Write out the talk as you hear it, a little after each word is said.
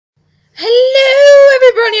Hello,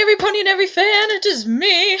 everybody, every pony, and every fan. It is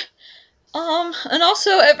me. And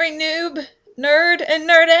also every noob, nerd, and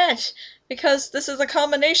nerdette, because this is a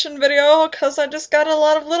combination video. Because I just got a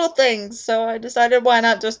lot of little things, so I decided why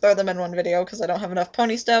not just throw them in one video. Because I don't have enough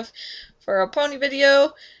pony stuff for a pony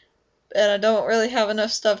video, and I don't really have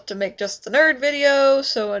enough stuff to make just the nerd video.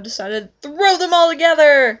 So I decided to throw them all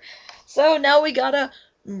together. So now we got a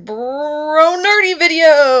bro nerdy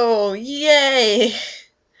video. Yay!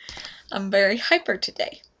 I'm very hyper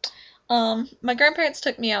today. My grandparents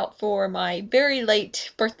took me out for my very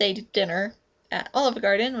late birthday dinner at Olive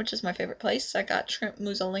Garden, which is my favorite place. I got shrimp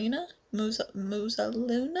mozzarella.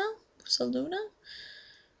 Mozzaluna?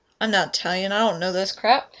 I'm not Italian, I don't know this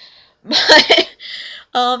crap. But,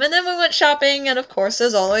 and then we went shopping, and of course,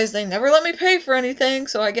 as always, they never let me pay for anything,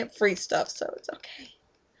 so I get free stuff, so it's okay.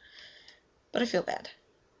 But I feel bad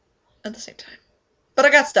at the same time. But I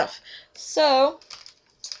got stuff. So,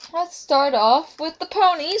 let's start off with the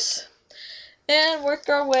ponies and work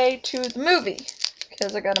our way to the movie,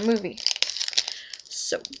 because I got a movie.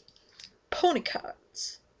 So, pony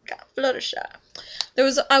cards. Got Fluttershy.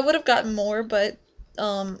 I would have gotten more, but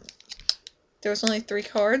there was only 3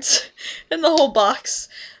 cards in the whole box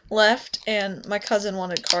left, and my cousin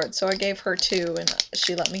wanted cards, so I gave her 2, and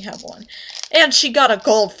she let me have 1. And she got a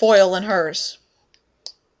gold foil in hers.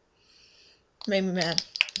 Made me mad,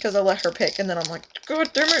 because I let her pick, and then I'm like,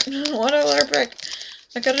 God damn it, why did I let her pick?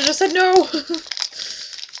 I could have just said no!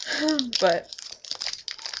 But,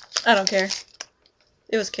 I don't care.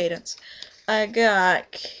 It was Cadence. I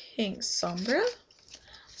got King Sombra.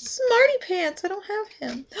 Smarty Pants, I don't have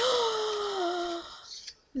him.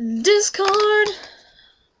 Discard!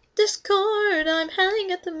 Discard! I'm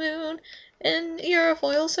howling at the moon. And you're a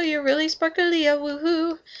foil, so you're really sparkly,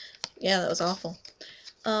 woohoo! Yeah, that was awful.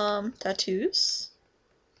 Tattoos.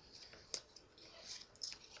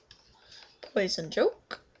 Poison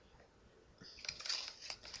Joke.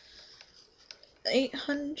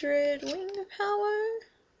 800 wing power.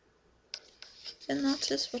 And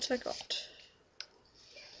that is what I got.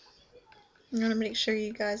 I'm gonna make sure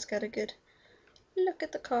you guys got a good look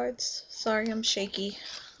at the cards. Sorry, I'm shaky.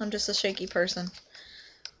 I'm just a shaky person.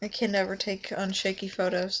 I can never take unshaky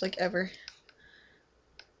photos, like, ever.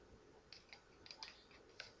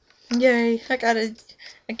 Yay, I got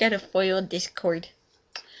a foil Discord.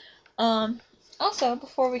 Also,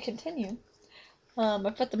 before we continue,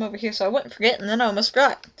 I put them over here so I wouldn't forget, and then I almost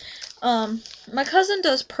forgot. My cousin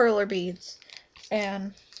does perler beads,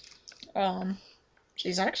 and,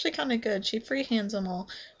 she's actually kind of good. She freehands them all.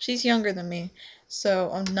 She's younger than me, so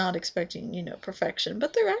I'm not expecting, you know, perfection,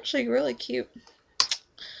 but they're actually really cute.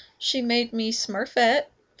 She made me Smurfette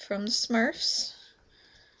from the Smurfs,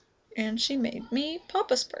 and she made me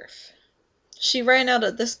Papa Smurf. She ran out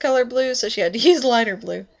of this color blue, so she had to use lighter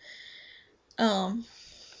blue.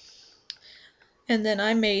 And then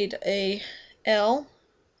I made a L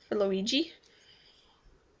for Luigi.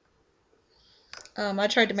 I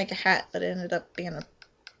tried to make a hat, but it ended up being a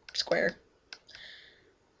square.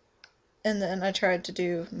 And then I tried to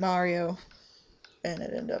do Mario, and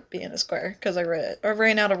it ended up being a square, because I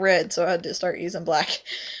ran out of red, so I had to start using black.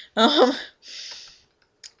 And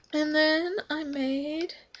then I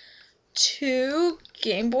made 2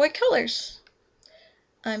 Game Boy Colors.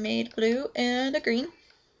 I made blue and a green.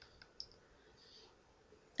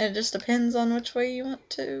 It just depends on which way you want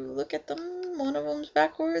to look at them. One of them's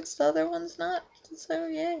backwards, the other one's not. So,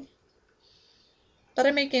 yay. But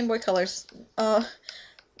I made Game Boy Colors. That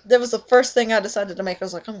was the first thing I decided to make. I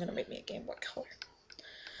was like, I'm gonna make me a Game Boy Color.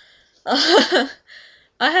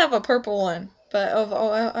 I have a purple one, but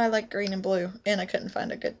I like green and blue, and I couldn't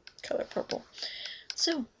find a good color purple.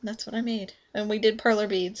 So, that's what I made. And we did perler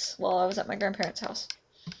beads while I was at my grandparents' house.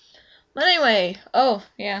 But anyway, oh,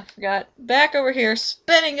 yeah, forgot. Back over here,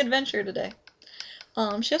 spinning adventure today.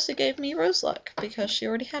 She also gave me Rose Luck, because she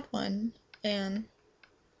already had one, and,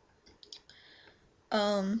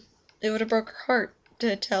 it would have broke her heart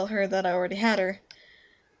to tell her that I already had her.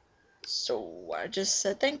 So, I just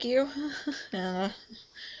said thank you. And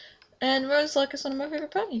Rose Luck is one of my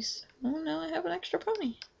favorite ponies. Oh, now I have an extra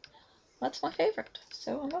pony. That's my favorite,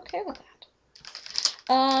 so I'm okay with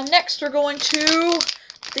that. Next we're going to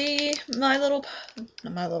the My Little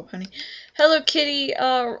Pony, Hello Kitty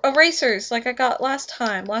erasers, like I got last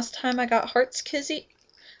time. Last time I got Hearts Kitty,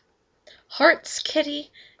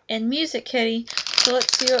 and Music Kitty. So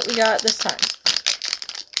let's see what we got this time.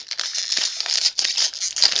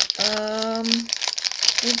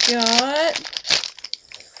 We got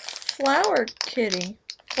Flower Kitty,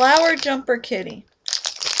 Flower Jumper Kitty.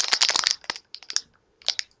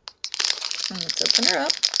 Let's open her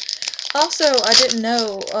up. Also, I didn't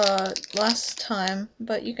know last time,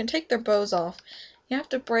 but you can take their bows off. You have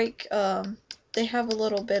to break, they have a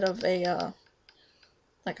little bit of a,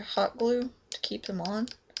 like a hot glue to keep them on.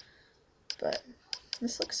 But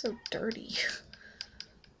this looks so dirty.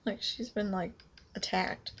 Like she's been, like,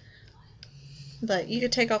 attacked. But you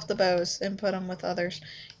could take off the bows and put them with others.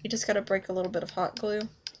 You just gotta break a little bit of hot glue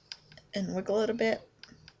and wiggle it a bit.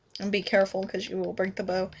 And be careful because you will break the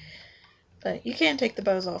bow. But you can take the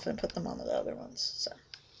bows off and put them on the other ones. So,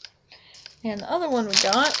 and the other one we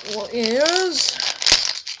got is...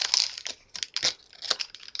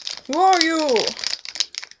 Who are you?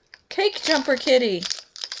 Cake Jumper Kitty.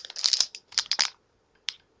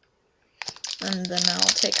 And then I'll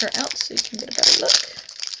take her out so you can get a better look.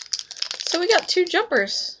 So we got 2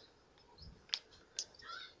 jumpers.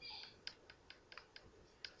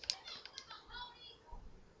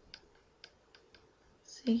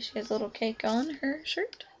 See, she has a little cake on her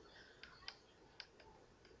shirt.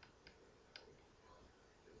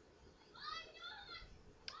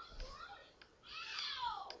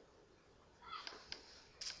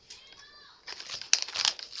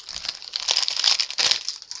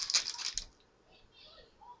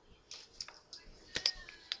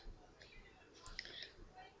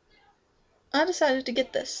 I decided to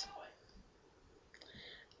get this.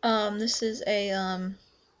 This is a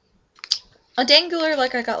dangler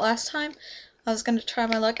like I got last time. I was gonna try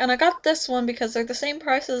my luck, and I got this one because they're the same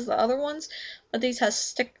price as the other ones, but these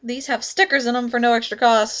have stickers in them for no extra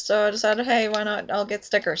cost. So I decided, hey, why not? I'll get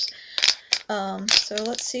stickers. So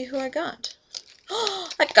let's see who I got.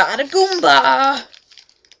 I got a Goomba!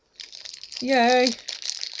 Yay!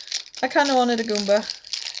 I kind of wanted a Goomba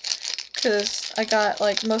because I got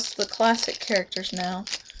like most of the classic characters now.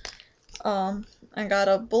 I got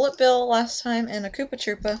a Bullet Bill last time and a Koopa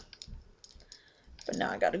Troopa, but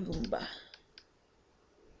now I got a Goomba.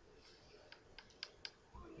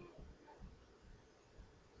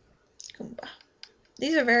 Goomba.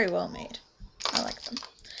 These are very well made. I like them.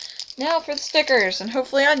 Now for the stickers, and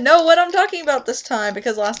hopefully I know what I'm talking about this time,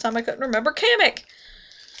 because last time I couldn't remember Kamek.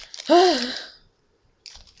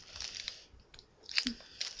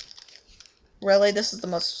 Really, this is the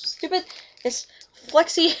most stupid, it's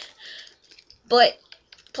flexi, but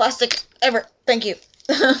plastic ever. Thank you.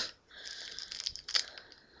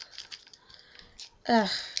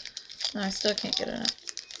 I still can't get it out.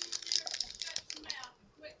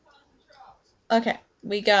 Okay,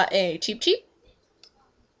 we got a Cheep Cheep,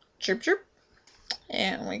 Chirp Chirp,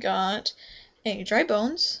 and we got a Dry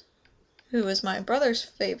Bones, who is my brother's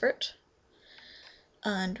favorite,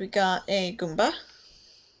 and we got a Goomba,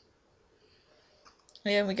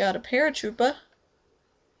 and we got a Paratroopa,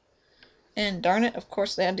 and darn it, of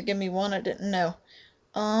course they had to give me one I didn't know.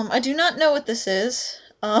 I do not know what this is.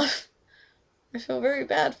 I feel very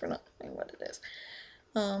bad for not knowing what it is.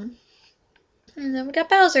 And then we got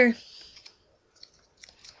Bowser.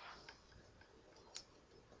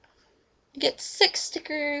 You get 6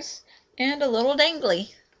 stickers and a little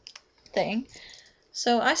dangly thing.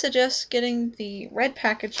 So I suggest getting the red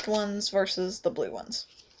packaged ones versus the blue ones.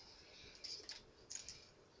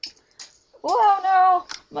 Oh no!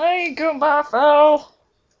 My Goomba fell!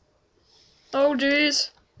 Oh jeez.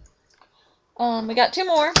 We got 2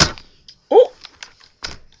 more. Oh!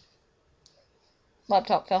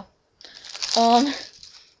 Laptop fell.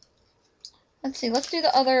 Let's see, let's do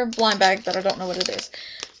the other blind bag that I don't know what it is.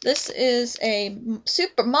 This is a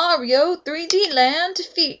Super Mario 3D Land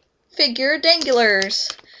figure danglers.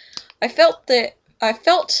 I felt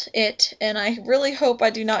it, and I really hope I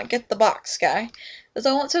do not get the box guy. Because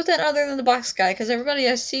I want something other than the box guy, because everybody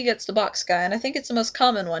I see gets the box guy, and I think it's the most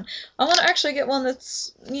common one. I want to actually get one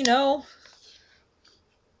that's, you know,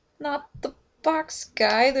 not the box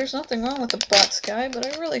guy. There's nothing wrong with the box guy, but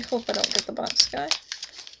I really hope I don't get the box guy.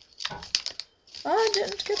 I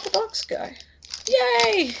didn't get the box guy.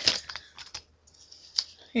 Yay!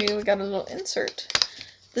 Here we got a little insert.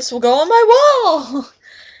 This will go on my wall!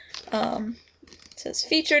 It says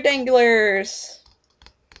feature danglers.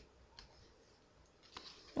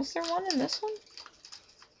 Was there one in this one?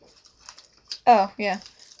 Oh, yeah.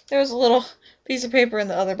 There was a little piece of paper in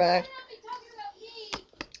the other bag.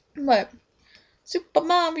 But Super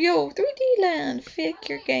Mario 3D Land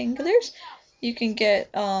figure danglers. You can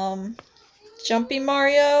get Jumpy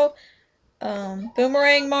Mario,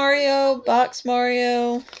 Boomerang Mario, Box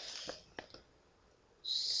Mario,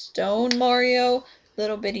 Stone Mario,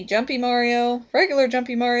 Little Bitty Jumpy Mario, regular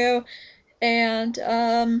Jumpy Mario, and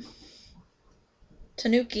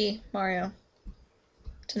Tanuki Mario.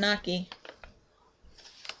 Tanaki.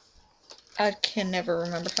 I can never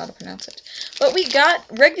remember how to pronounce it. But we got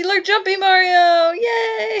regular Jumpy Mario!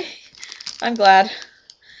 Yay! I'm glad.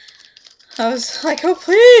 I was like, oh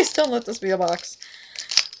please, don't let this be a box.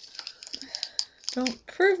 Don't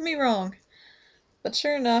prove me wrong. But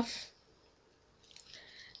sure enough,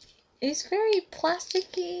 he's very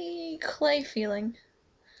plasticky clay feeling.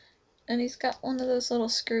 And he's got one of those little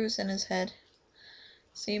screws in his head.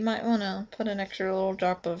 So you might want to put an extra little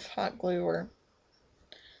drop of hot glue or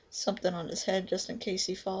something on his head just in case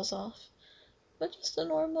he falls off. But just a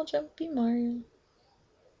normal jumpy Mario.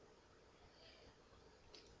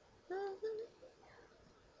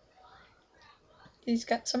 He's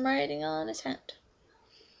got some writing on his hat.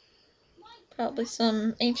 Probably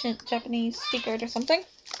some ancient Japanese secret or something.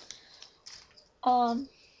 Wow.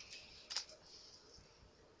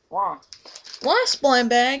 Last blind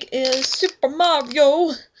bag is Super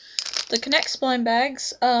Mario. The Connect blind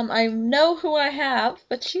bags. I know who I have,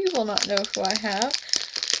 but you will not know who I have.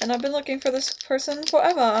 And I've been looking for this person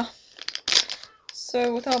forever.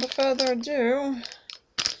 So without further ado,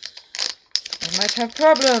 I might have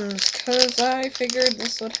problems, because I figured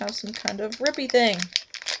this would have some kind of rippy thing.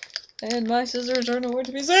 And my scissors are nowhere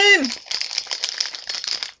to be seen!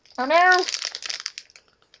 Oh no!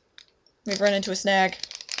 We've run into a snag.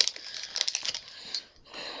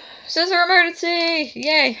 Scissor emergency!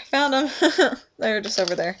 Yay, found them. They're just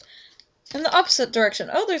over there. In the opposite direction.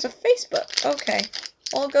 Oh, there's a Facebook. Okay.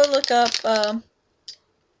 I'll go look up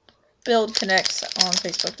Build Connects on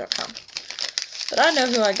Facebook.com. But I know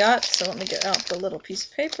who I got, so let me get out the little piece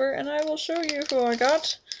of paper and I will show you who I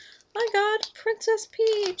got. I got Princess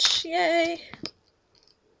Peach! Yay!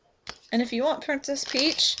 And if you want Princess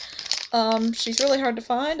Peach, she's really hard to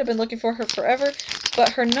find. I've been looking for her forever, but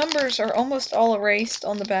her numbers are almost all erased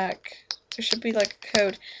on the back. There should be like a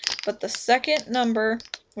code. But the second number,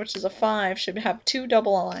 which is a 5, should have 2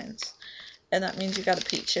 double lines. And that means you got a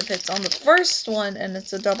Peach. If it's on the first one and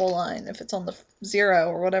it's a double line, if it's on the 0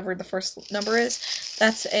 or whatever the first number is,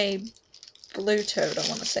 that's a blue toad, I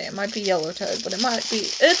want to say. It might be yellow toad, but it might be...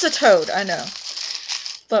 It's a toad, I know.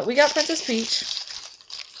 But we got Princess Peach.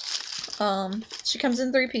 She comes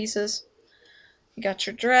in 3 pieces. You got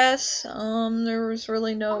your dress. There was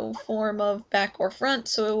really no form of back or front,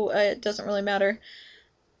 so it doesn't really matter.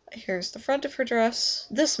 Here's the front of her dress.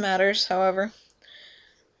 This matters, however.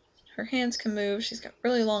 Her hands can move. She's got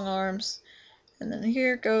really long arms. And then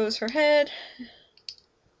here goes her head.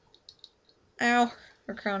 Ow.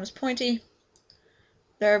 Her crown is pointy.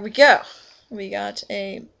 There we go. We got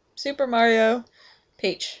a Super Mario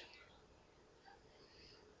Peach.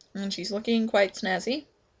 And she's looking quite snazzy.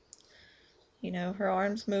 You know, her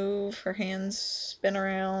arms move, her hands spin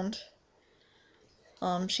around.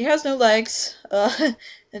 She has no legs.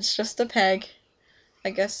 It's just a peg.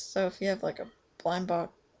 I guess, so if you have like a blind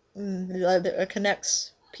box, a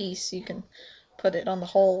Connects piece, you can put it on the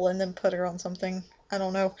hole and then put her on something. I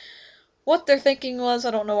don't know what their thinking was.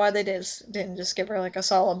 I don't know why they didn't just give her like a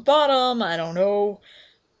solid bottom. I don't know.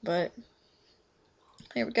 But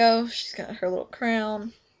here we go. She's got her little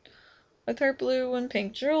crown with her blue and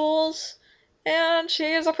pink jewels. And she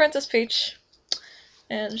is a Princess Peach.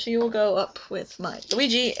 And she will go up with my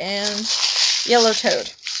Luigi and Yellow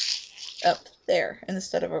Toad. Up there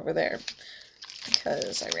instead of over there.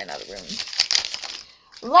 Because I ran out of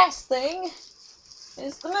room. Last thing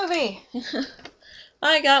is the movie.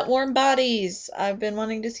 I got Warm Bodies. I've been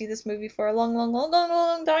wanting to see this movie for a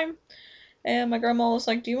long time. And my grandma was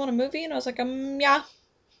like, do you want a movie? And I was like, yeah.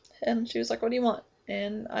 And she was like, what do you want?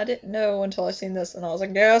 And I didn't know until I seen this. And I was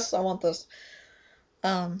like, yes, I want this.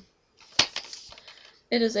 It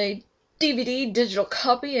is a DVD digital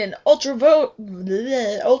copy in ultraviolet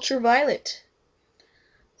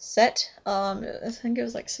set. I think it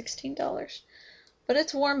was like $16. But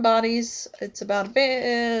it's Warm Bodies. It's about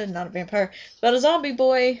not a vampire. It's about a zombie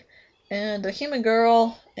boy and a human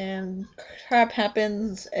girl, and crap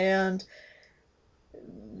happens, and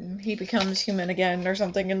he becomes human again or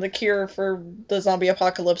something, and the cure for the zombie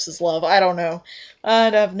apocalypse is love. I don't know. I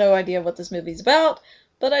have no idea what this movie's about,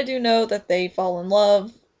 but I do know that they fall in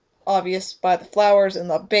love, obvious by the flowers and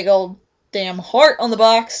the big old damn heart on the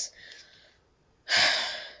box.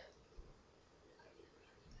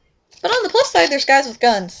 But on the plus side, there's guys with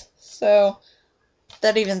guns, so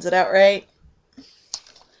that evens it out, right?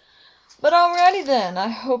 But alrighty then, I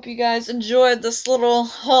hope you guys enjoyed this little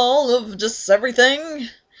haul of just everything.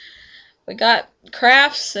 We got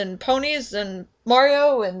crafts and ponies and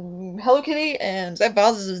Mario and Hello Kitty and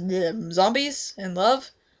zombies and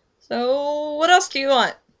love. So what else do you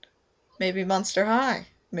want? Maybe Monster High.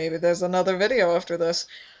 Maybe there's another video after this.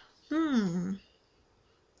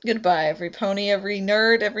 Goodbye, every pony, every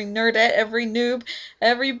nerd, every nerdette, every noob,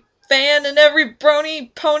 every fan, and every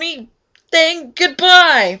brony pony thing.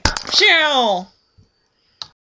 Goodbye. Ciao.